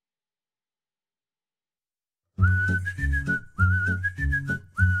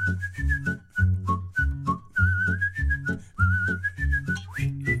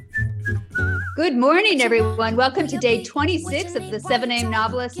Good morning, everyone. Welcome to day 26 of the 7 a.m.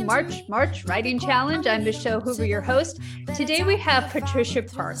 Novelist March Writing Challenge. I'm Michelle Hoover, your host. Today we have Patricia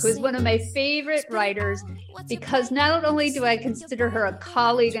Park, who is one of my favorite writers because not only do I consider her a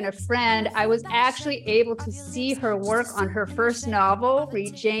colleague and a friend, I was actually able to see her work on her first novel,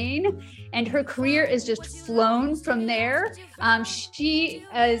 Read Jane, and her career is just flown from there. She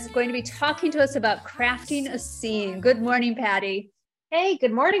is going to be talking to us about crafting a scene. Good morning, Patty. Hey,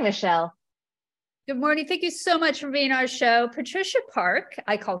 good morning, Michelle. Good morning. Thank you so much for being on our show. Patricia Park,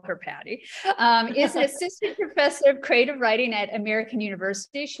 I call her Patty, is an assistant professor of creative writing at American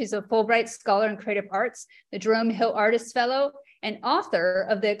University. She's a Fulbright Scholar in Creative Arts, the Jerome Hill Artist Fellow, and author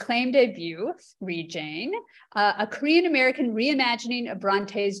of the acclaimed debut, Read Jane, a Korean-American reimagining of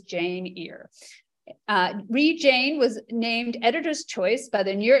Bronte's Jane Eyre. Read Jane was named Editor's Choice by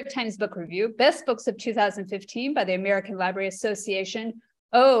the New York Times Book Review, Best Books of 2015 by the American Library Association,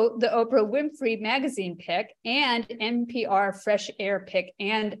 the Oprah Winfrey Magazine pick, and NPR Fresh Air pick,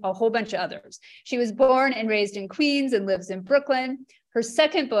 and a whole bunch of others. She was born and raised in Queens and lives in Brooklyn. Her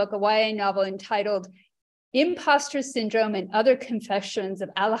second book, a YA novel entitled Imposter Syndrome and Other Confessions of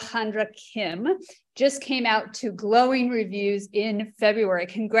Alejandra Kim, just came out to glowing reviews in February.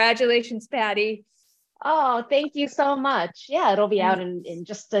 Congratulations, Patty. Oh, thank you so much. Yeah, it'll be out in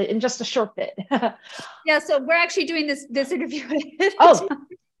just a short bit. Yeah, so we're actually doing this interview. Oh,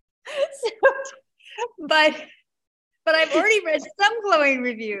 but I've already read some glowing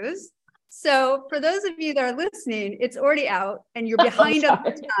reviews. So for those of you that are listening, it's already out, and you're behind on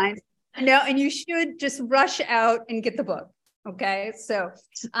the time. And you should just rush out and get the book. Okay, so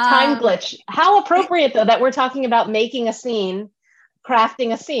time glitch. How appropriate though that we're talking about making a scene.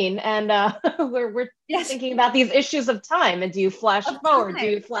 Crafting a scene, and we're yes. thinking about these issues of time. And do you flash forward? Do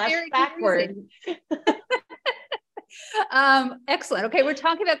you flash backward? Excellent. Okay, we're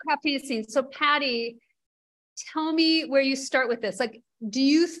talking about crafting a scene. So, Patty, tell me where you start with this. Like, do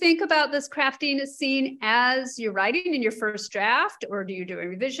you think about this crafting a scene as you're writing in your first draft, or do you do a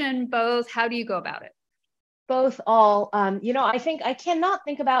revision? Both? How do you go about it? Both, all. I think I cannot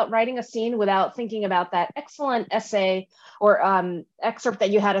think about writing a scene without thinking about that excellent essay or excerpt that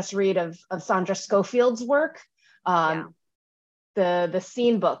you had us read of Sandra Schofield's work, the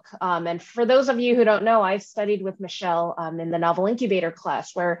scene book. And for those of you who don't know, I studied with Michelle in the novel incubator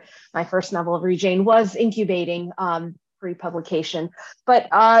class, where my first novel, Read Jane, was incubating pre-publication. But,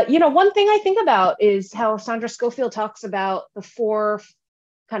 one thing I think about is how Sandra Schofield talks about the four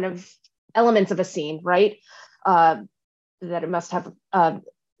kind of elements of a scene, right? That it must have,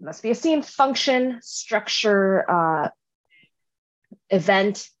 must be a scene: function, structure,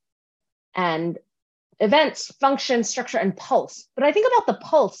 events, function, structure, and pulse. But I think about the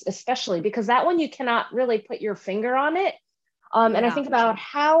pulse especially because that one you cannot really put your finger on it. And I think about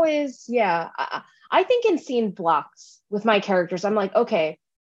I think in scene blocks with my characters. I'm like, okay,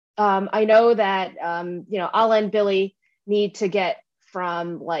 I know that Ala and Billy need to get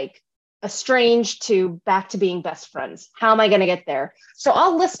from like estranged to back to being best friends. How am I going to get there? So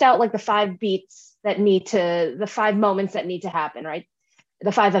I'll list out like the 5 beats the 5 moments that need to happen, right?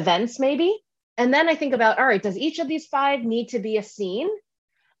 The 5 events maybe. And then I think about, all right, does each of these 5 need to be a scene?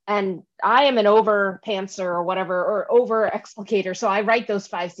 And I am an over pantser or whatever, or over explicator. So I write those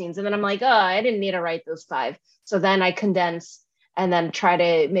 5 scenes and then I'm like, I didn't need to write those 5. So then I condense and then try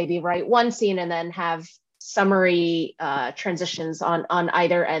to maybe write one scene and then have summary transitions on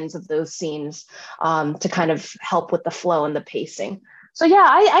either ends of those scenes to kind of help with the flow and the pacing. So yeah,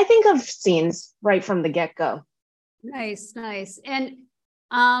 I think of scenes right from the get-go. Nice. And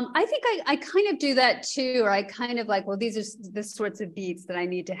I think I kind of do that too, or I kind of like, well, these are the sorts of beats that I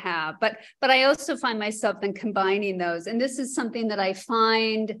need to have. But I also find myself then combining those. And this is something that I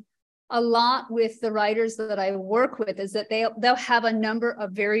find a lot with the writers that I work with, is that they'll have a number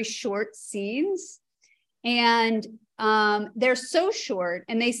of very short scenes. And they're so short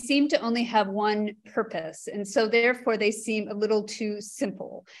and they seem to only have one purpose. And so therefore they seem a little too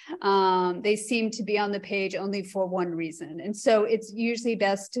simple. They seem to be on the page only for one reason. And so it's usually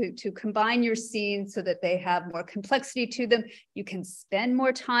best to combine your scenes so that they have more complexity to them. You can spend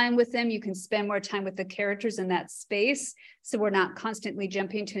more time with them. You can spend more time with the characters in that space. So we're not constantly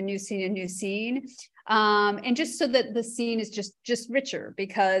jumping to a new scene. And just so that the scene is just richer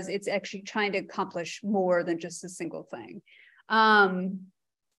because it's actually trying to accomplish more than just a single thing.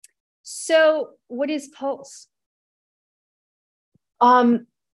 So what is pulse?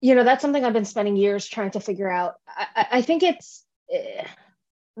 That's something I've been spending years trying to figure out. I think it's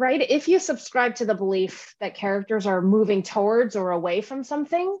right. If you subscribe to the belief that characters are moving towards or away from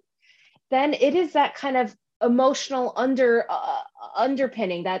something, then it is that kind of emotional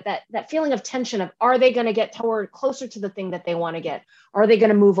underpinning, that feeling of tension of, are they going to get toward closer to the thing that they want to get? Are they going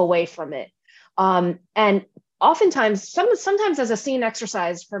to move away from it? And oftentimes, sometimes as a scene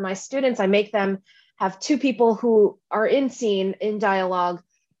exercise for my students, I make them have two people who are in scene, in dialogue,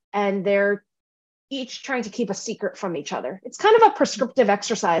 and they're each trying to keep a secret from each other. It's kind of a prescriptive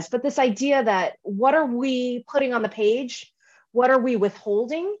exercise, but this idea that what are we putting on the page? What are we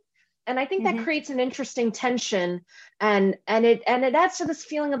withholding? And I think that creates an interesting tension, and it adds to this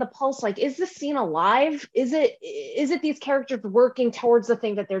feeling of the pulse. Like, is this scene alive? Is it these characters working towards the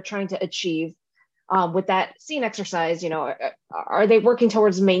thing that they're trying to achieve? With that scene exercise, are they working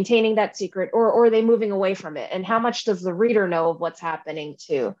towards maintaining that secret, or are they moving away from it? And how much does the reader know of what's happening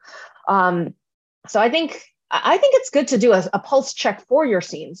too? So I think it's good to do a pulse check for your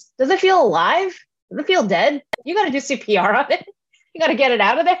scenes. Does it feel alive? Does it feel dead? You got to do CPR on it. You got to get it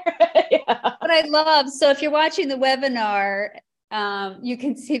out of there. Yeah. What I love, so if you're watching the webinar, you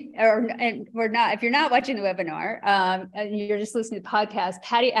can see, or not, if you're not watching the webinar, and you're just listening to the podcast,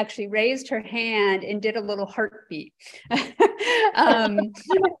 Patty actually raised her hand and did a little heartbeat with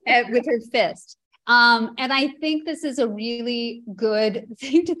her fist. And I think this is a really good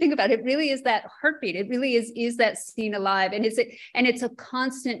thing to think about. It really is that heartbeat. It really is that scene alive. And it's a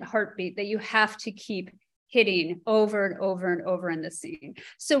constant heartbeat that you have to keep hitting over and over and over in the scene.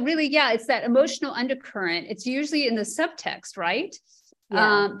 So really, yeah, it's that emotional undercurrent. It's usually in the subtext, right?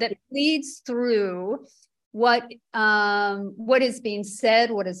 Yeah. That leads through what is being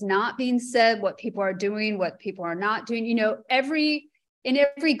said, what is not being said, what people are doing, what people are not doing. In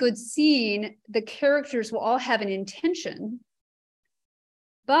every good scene, the characters will all have an intention,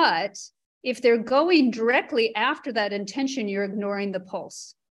 but if they're going directly after that intention, you're ignoring the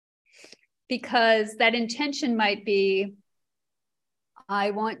pulse. Because that intention might be,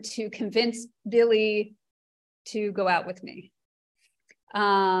 I want to convince Billy to go out with me.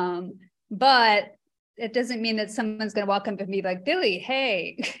 But it doesn't mean that someone's going to walk up and be like, Billy,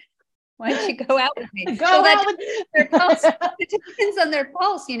 hey, why don't you go out with me? Their pulse. It depends on their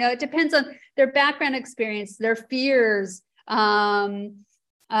pulse, it depends on their background experience, their fears,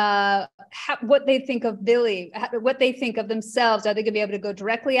 what they think of Billy, what they think of themselves. Are they going to be able to go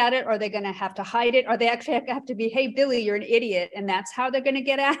directly at it? Or are they going to have to hide it? Or they actually have to be, hey, Billy, you're an idiot. And that's how they're going to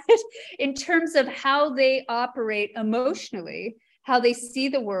get at it in terms of how they operate emotionally, how they see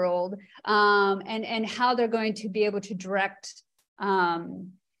the world, and how they're going to be able to direct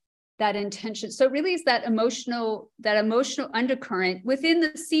that intention. So it really is that emotional undercurrent within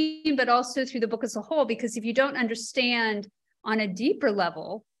the scene, but also through the book as a whole, because if you don't understand on a deeper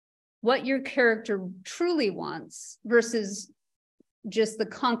level what your character truly wants versus just the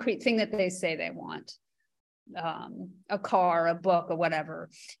concrete thing that they say they want, a car, a book, or whatever.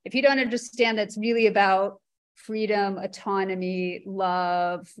 If you don't understand that's really about freedom, autonomy,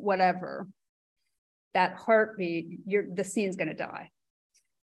 love, whatever, that heartbeat, the scene's going to die.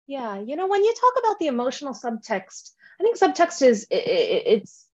 Yeah, when you talk about the emotional subtext, I think subtext is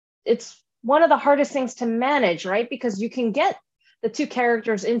it's one of the hardest things to manage, right? Because you can get the two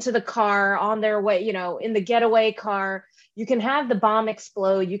characters into the car on their way, in the getaway car. You can have the bomb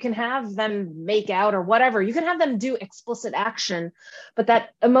explode. You can have them make out or whatever. You can have them do explicit action, but that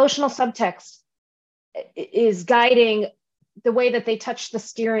emotional subtext is guiding the way that they touch the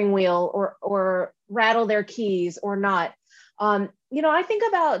steering wheel or rattle their keys or not. I think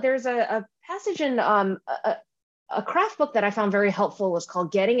about, there's a passage in a craft book that I found very helpful was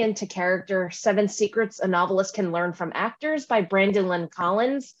called Getting into Character, 7 Secrets a Novelist Can Learn from Actors by Brandon Lynn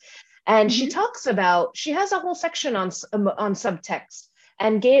Collins. And she has a whole section on subtext,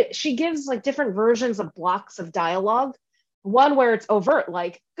 and she gives like different versions of blocks of dialogue. One where it's overt,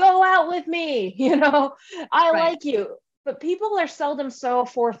 like, go out with me, I like you. But people are seldom so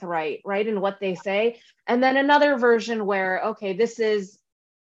forthright, right, in what they say. And then another version where, okay, this is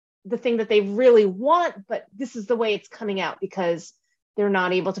the thing that they really want, but this is the way it's coming out because they're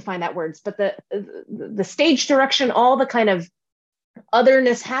not able to find that words. But the stage direction, all the kind of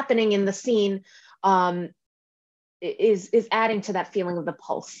otherness happening in the scene is adding to that feeling of the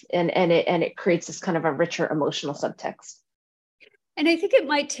pulse, and it creates this kind of a richer emotional subtext. And I think it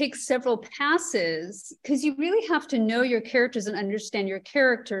might take several passes because you really have to know your characters and understand your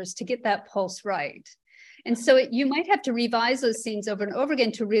characters to get that pulse right. And so you might have to revise those scenes over and over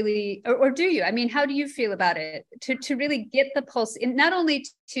again to really, or do you? I mean, how do you feel about it? To really get the pulse in, not only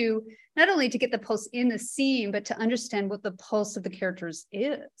to get the pulse in the scene, but to understand what the pulse of the characters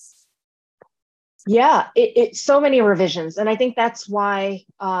is. Yeah, it's so many revisions. And I think that's why,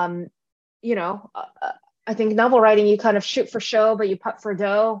 I think novel writing, you kind of shoot for show, but you putt for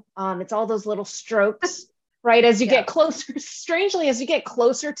dough. It's all those little strokes right? As you Yeah. get closer, strangely, as you get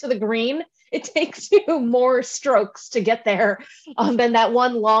closer to the green, it takes you more strokes to get there than that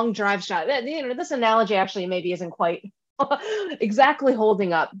one long drive shot. This analogy actually maybe isn't quite exactly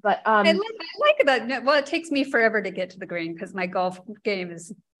holding up, but I like that. Well, it takes me forever to get to the green because my golf game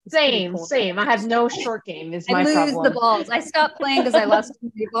is pretty poor. same. I have no short game is I my lose problem. the balls. I stopped playing because I lost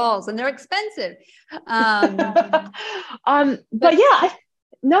too many balls, and they're expensive. But yeah,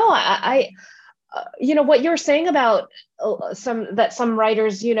 what you're saying about some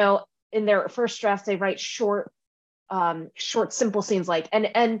writers, in their first drafts they write short, simple scenes, like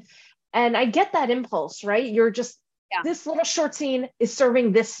and I get that impulse, right? You're just this little short scene is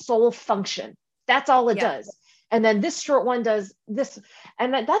serving this sole function. That's all it does. And then this short one does this.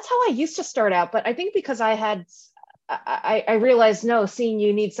 And that's how I used to start out. But I think because I realized, no, seeing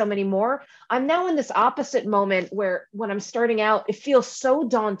you need so many more. I'm now in this opposite moment where when I'm starting out, it feels so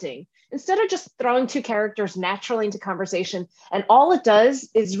daunting. Instead of just throwing two characters naturally into conversation, and all it does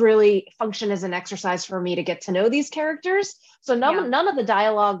is really function as an exercise for me to get to know these characters. So none of the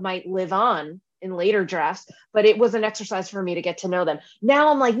dialogue might live on in later drafts, but it was an exercise for me to get to know them. Now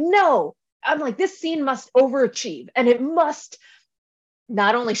I'm like, no, this scene must overachieve, and it must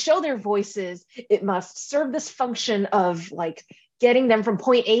not only show their voices, it must serve this function of like getting them from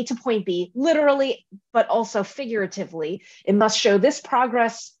point A to point B, literally, but also figuratively. It must show this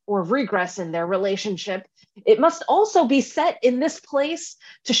progress or regress in their relationship. It must also be set in this place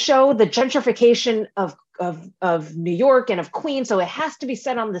to show the gentrification of New York and of Queens. So it has to be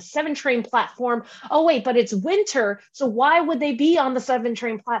set on the 7 train platform. Oh, wait, but it's winter. So why would they be on the 7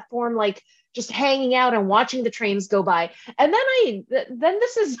 train platform, like just hanging out and watching the trains go by? And then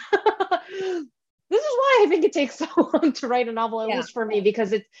this is this is why I think it takes so long to write a novel, at least for me,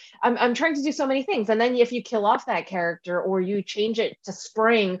 because I'm trying to do so many things. And then if you kill off that character, or you change it to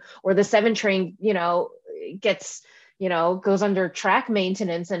spring, or the 7 train, gets, goes under track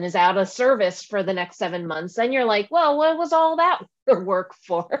maintenance and is out of service for the next 7 months, then you're like, well, what was all that work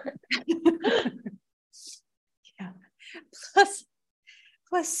for?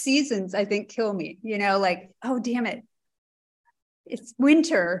 Plus seasons, I think, kill me, like, oh, damn it, it's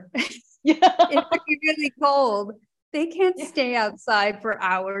winter. It's really cold. They can't stay outside for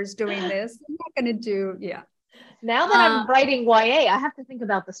hours doing this. I'm not going to do, Now that I'm writing YA, I have to think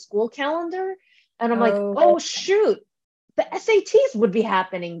about the school calendar. And I'm like, oh, shoot, the SATs would be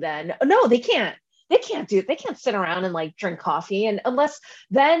happening then. No, they can't. They can't sit around and like drink coffee. And unless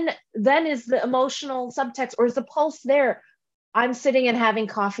then is the emotional subtext, or is the pulse there? I'm sitting and having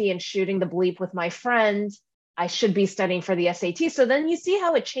coffee and shooting the bleep with my friend. I should be studying for the SAT. So then you see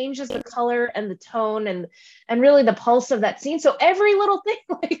how it changes the color and the tone and really the pulse of that scene. So every little thing,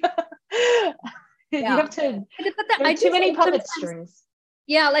 like you have to, I too many puppet strings.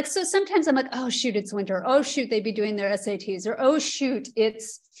 Yeah. Like, so sometimes I'm like, oh shoot, it's winter. Oh shoot, they'd be doing their SATs, or, oh shoot,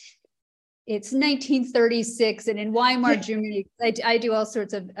 it's 1936 and in Weimar, Germany. I do all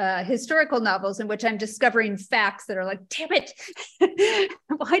sorts of historical novels in which I'm discovering facts that are like, damn it,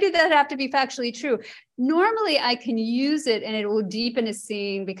 why did that have to be factually true? Normally I can use it and it will deepen a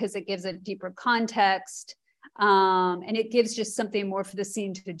scene because it gives a deeper context, and it gives just something more for the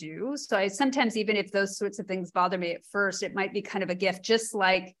scene to do. So I sometimes, even if those sorts of things bother me at first, it might be kind of a gift, just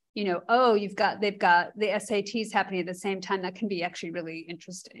like, oh, they've got the SATs happening at the same time. That can be actually really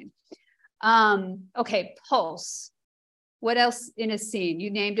interesting. Okay, pulse. What else in a scene?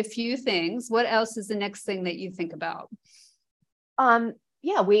 You named a few things. What else is the next thing that you think about?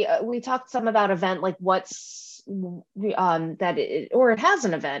 We talked some about event, like what's it has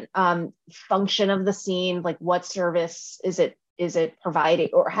an event. Function of the scene, like what service is it providing,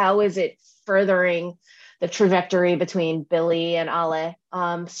 or how is it furthering the trajectory between Billy and Ale?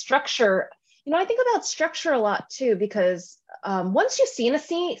 Structure. I think about structure a lot too, because once you see a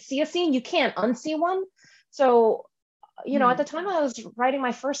scene, you can't unsee one. So, at the time I was writing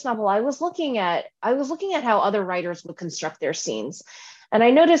my first novel, I was looking at how other writers would construct their scenes. And I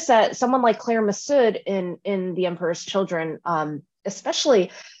noticed that someone like Claire Massoud in The Emperor's Children,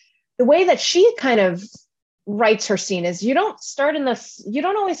 especially the way that she kind of writes her scene is you don't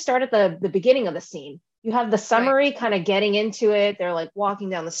always start at the beginning of the scene. You have the summary kind of getting into it. They're like walking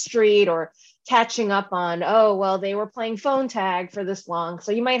down the street or catching up on, oh, well, they were playing phone tag for this long.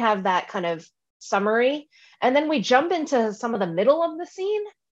 So you might have that kind of summary. And then we jump into some of the middle of the scene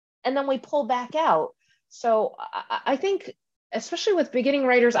and then we pull back out. So I think, especially with beginning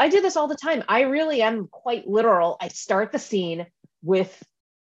writers, I do this all the time. I really am quite literal. I start the scene with,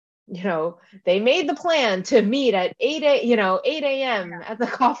 they made the plan to meet at 8 a.m. at the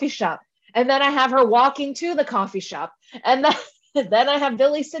coffee shop. And then I have her walking to the coffee shop. And then then I have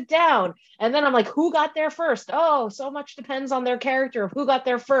Billy sit down. And then I'm like, who got there first? Oh, so much depends on their character of who got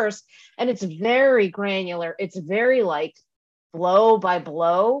there first. And it's very granular. It's very like blow by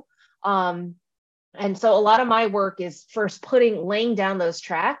blow. And so a lot of my work is first laying down those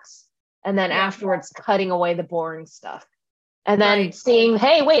tracks, and then afterwards cutting away the boring stuff. And then seeing,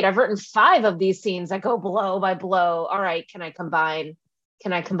 hey, wait, I've written 5 of these scenes that go blow by blow. All right, can I combine,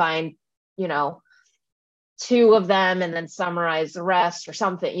 you know, 2 of them and then summarize the rest or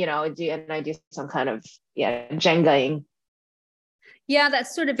something, you know, and I do some kind of, Jengaing. Yeah, that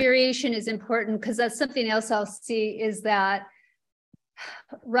sort of variation is important, because that's something else I'll see, is that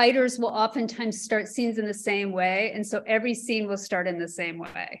writers will oftentimes start scenes in the same way. And so every scene will start in the same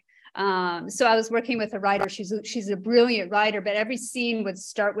way. So I was working with a writer, she's a brilliant writer, but every scene would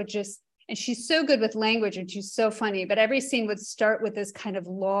start with and she's so good with language and she's so funny, but every scene would start with this kind of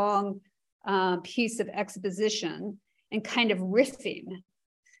long piece of exposition and kind of riffing.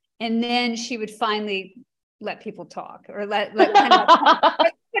 And then she would finally let people talk, or let kind of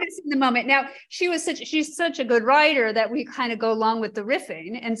put us in the moment. Now, she's such a good writer that we kind of go along with the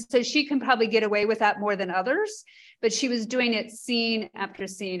riffing. And so she can probably get away with that more than others, but she was doing it scene after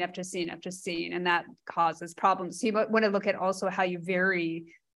scene after scene after scene. And that causes problems. So you want to look at also how you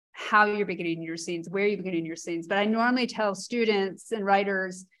vary, how you're beginning your scenes, where you're beginning your scenes. But I normally tell students and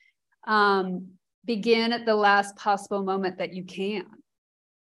writers, begin at the last possible moment that you can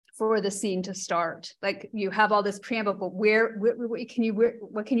for the scene to start. Like, you have all this preamble, but what can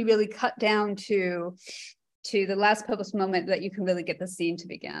you really cut down to the last possible moment that you can really get the scene to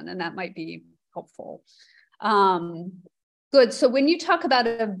begin? And that might be helpful. Good. So when you talk about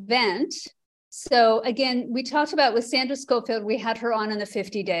an event, so again, we talked about with Sandra Schofield, we had her on in the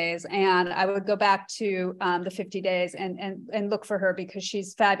 50 days, and I would go back to the 50 days and look for her, because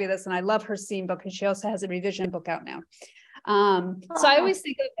she's fabulous. And I love her scene book, and she also has a revision book out now. So I always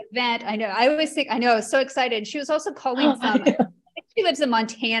think of event. I know, I was so excited. She was also calling from, I think she lives in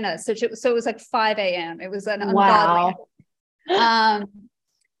Montana. So it was like 5 a.m. It was an ungodly. Wow.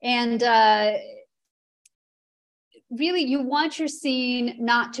 Really, you want your scene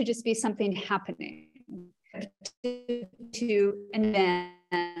not to just be something happening, to an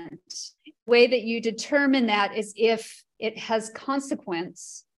event. The way that you determine that is if it has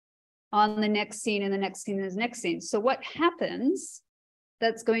consequence on the next scene and the next scene and the next scene. So what happens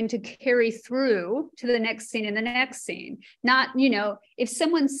that's going to carry through to the next scene and the next scene? Not, if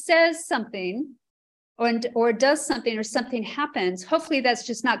someone says something or does something, or something happens, hopefully that's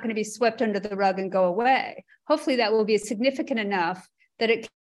just not going to be swept under the rug and go away. Hopefully that will be significant enough that it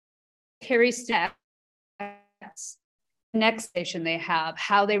carries to the next station they have,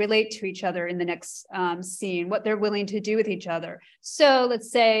 how they relate to each other in the next scene, what they're willing to do with each other. So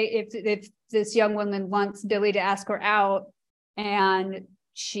let's say if this young woman wants Billy to ask her out, and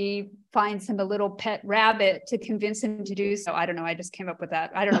she finds him a little pet rabbit to convince him to do so. I don't know. I just came up with that.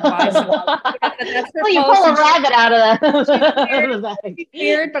 I don't know why. Well, you pull a rabbit out of the bag.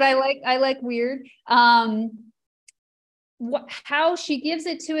 Weird, but I like weird. How she gives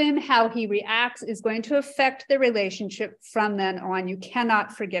it to him, how he reacts, is going to affect the relationship from then on. You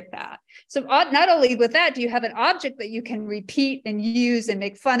cannot forget that. So not only with that, do you have an object that you can repeat and use and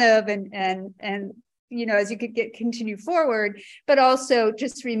make fun of and as you could continue forward, but also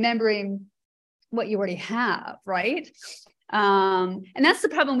just remembering what you already have, right? And that's the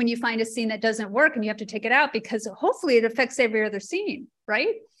problem when you find a scene that doesn't work and you have to take it out, because hopefully it affects every other scene,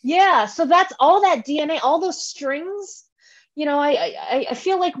 right? Yeah, so that's all that DNA, all those strings. I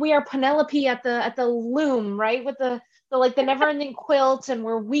feel like we are Penelope at the loom, right? With the never-ending quilt, and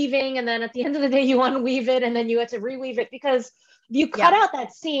we're weaving, and then at the end of the day you unweave it, and then you have to reweave it, because you cut out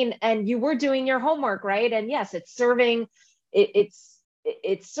that scene and you were doing your homework, right? And yes, it's serving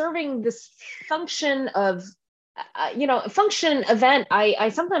this function of function event. I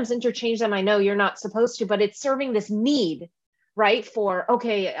sometimes interchange them. I know you're not supposed to, but it's serving this need, right? For,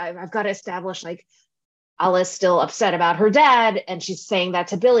 okay, I've got to establish, like, Alice still upset about her dad, and she's saying that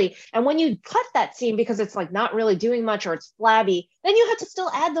to Billy. And when you cut that scene because it's like not really doing much, or it's flabby, then you have to still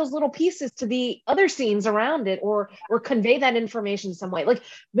add those little pieces to the other scenes around it, or convey that information some way. Like,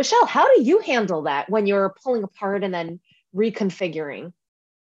 Michelle, how do you handle that when you're pulling apart and then reconfiguring?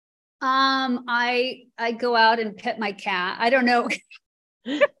 I go out and pet my cat. I don't know.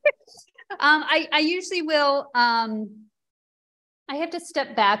 I usually will. I have to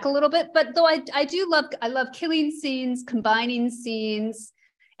step back a little bit, but though I love killing scenes, combining scenes,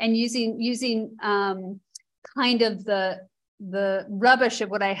 and using kind of the the rubbish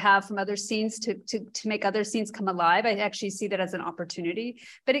of what I have from other scenes to make other scenes come alive. I actually see that as an opportunity,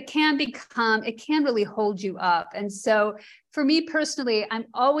 but it can really hold you up. And so for me personally, I'm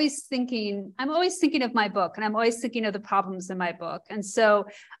always thinking of my book, and I'm always thinking of the problems in my book. And so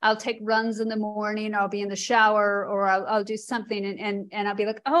I'll take runs in the morning, I'll be in the shower, or I'll do something and I'll be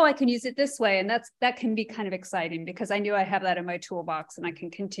like, oh, I can use it this way. And that can be kind of exciting because I knew I have that in my toolbox and I can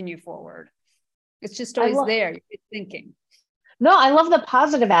continue forward. It's just always there. You're thinking. No, I love the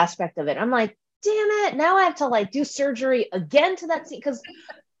positive aspect of it. I'm like, damn it, now I have to like do surgery again to that scene, because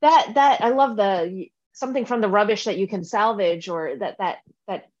that I love something from the rubbish that you can salvage, or that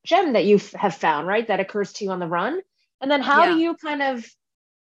gem that you have found, right? That occurs to you on the run. And then how do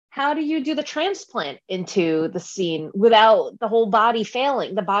you do the transplant into the scene without the whole body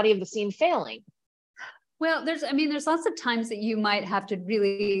failing, the body of the scene failing? Well, there's lots of times that you might have to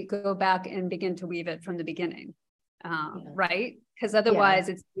really go back and begin to weave it from the beginning. Right? Because otherwise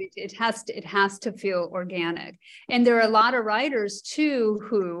it has to feel organic. And there are a lot of writers too,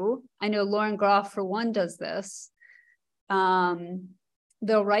 who I know Lauren Groff for one does this. They'll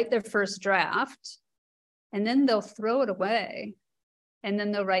write their first draft and then they'll throw it away and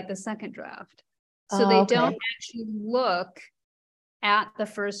then they'll write the second draft. So they don't actually look at the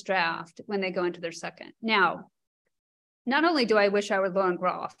first draft when they go into their second. Now, not only do I wish I were Lauren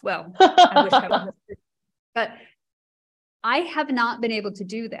Groff, well, I wish I was, but I have not been able to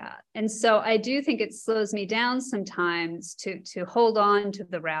do that. And so I do think it slows me down sometimes to hold on to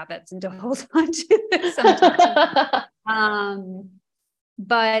the rabbits and to hold on to it sometimes.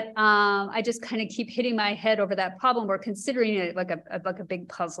 But I just kind of keep hitting my head over that problem, or considering it like a big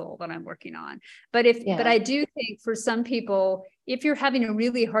puzzle that I'm working on. But I do think for some people, if you're having a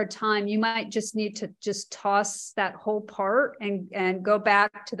really hard time, you might just need to just toss that whole part and go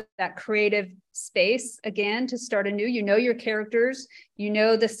back to that creative space again to start anew. You know your characters, you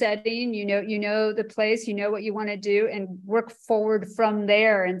know the setting, you know the place, you know what you want to do, and work forward from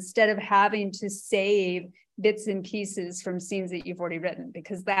there instead of having to save bits and pieces from scenes that you've already written,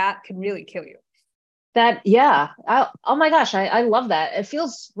 because that can really kill you. Oh my gosh, I love that. It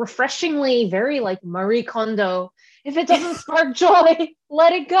feels refreshingly very like Marie Kondo. If it doesn't spark joy,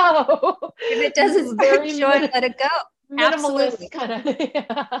 let it go. If it doesn't spark joy, let it go. Minimalist kind of.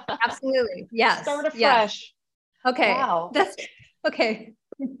 Absolutely. Yes. Start afresh. Yes. Okay. Wow. That's okay.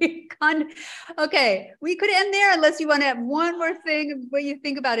 Okay, we could end there unless you want to have one more thing of what you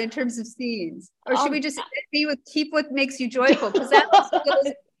think about in terms of scenes, or should we just keep what makes you joyful? Because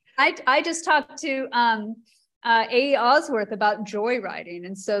I just talked to A. Osworth about joy writing,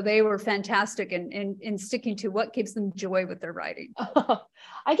 and so they were fantastic in sticking to what gives them joy with their writing.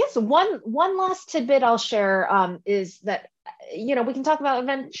 I guess one last tidbit I'll share is that we can talk about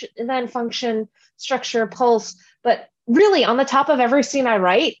event function, structure, pulse, but really on the top of every scene I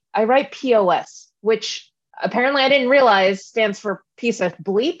write POS, which apparently I didn't realize stands for piece of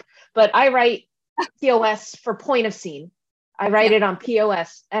bleep, but I write POS for point of scene. I write it on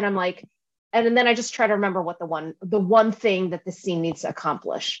POS, and I'm like, and then I just try to remember what the one thing that the scene needs to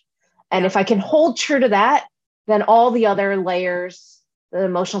accomplish. And if I can hold true to that, then all the other layers, the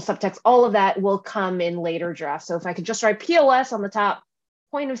emotional subtext, all of that will come in later drafts. So if I could just write POS on the top,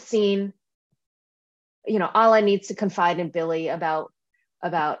 point of scene, Ala needs to confide in Billy about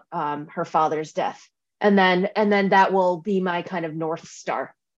her father's death. And then that will be my kind of North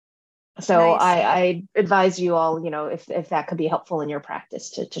Star. So nice. I advise you all, if that could be helpful in your practice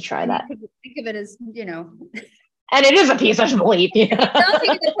to try that. You could think of it as, And it is a piece of bleep. Don't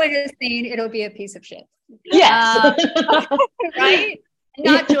think of the point of the scene, it'll be a piece of shit. Yes. Right?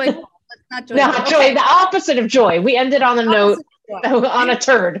 Not joyful. Not joyful. Not joy. Okay. The opposite of joy. We ended on a note, on a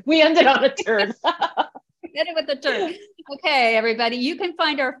turd. We ended on a turd. Ended with a turd. Okay, everybody. You can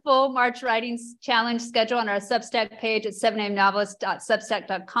find our full March Writing Challenge schedule on our Substack page at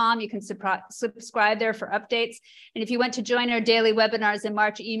 7amnovelist.substack.com. You can subscribe there for updates. And if you want to join our daily webinars in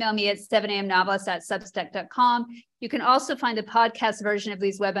March, email me at 7amnovelist@substack.com. You can also find the podcast version of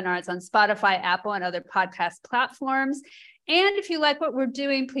these webinars on Spotify, Apple, and other podcast platforms. And if you like what we're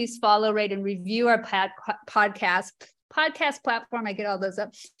doing, please follow, rate, and review our podcast platform. I get all those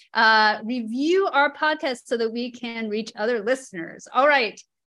up. Review our podcast so that we can reach other listeners. All right,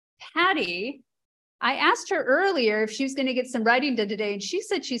 Patty, I asked her earlier if she was going to get some writing done today, and she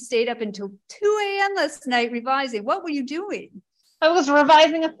said she stayed up until 2 a.m. last night revising. What were you doing? I was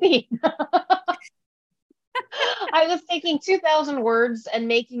revising a theme. I was taking 2,000 words and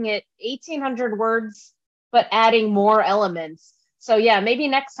making it 1,800 words, but adding more elements. So yeah, maybe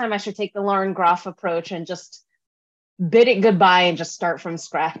next time I should take the Lauren Groff approach and just bid it goodbye and just start from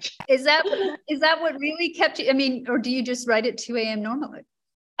scratch. Is that what really kept you? I mean, or do you just write at 2 a.m. normally?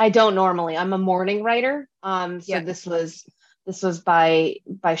 I don't normally. I'm a morning writer. So this was by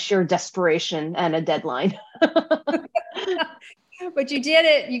sheer desperation and a deadline. But you did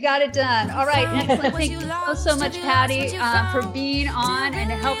it. You got it done. All right. Excellent. Thank you so much, Patty, for being on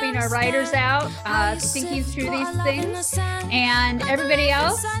and helping our writers out, thinking through these things. And everybody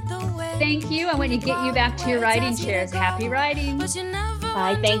else, thank you. I want to get you back to your writing chairs. Happy writing.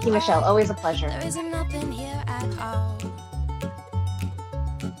 Bye. Thank you, Michelle. Always a pleasure.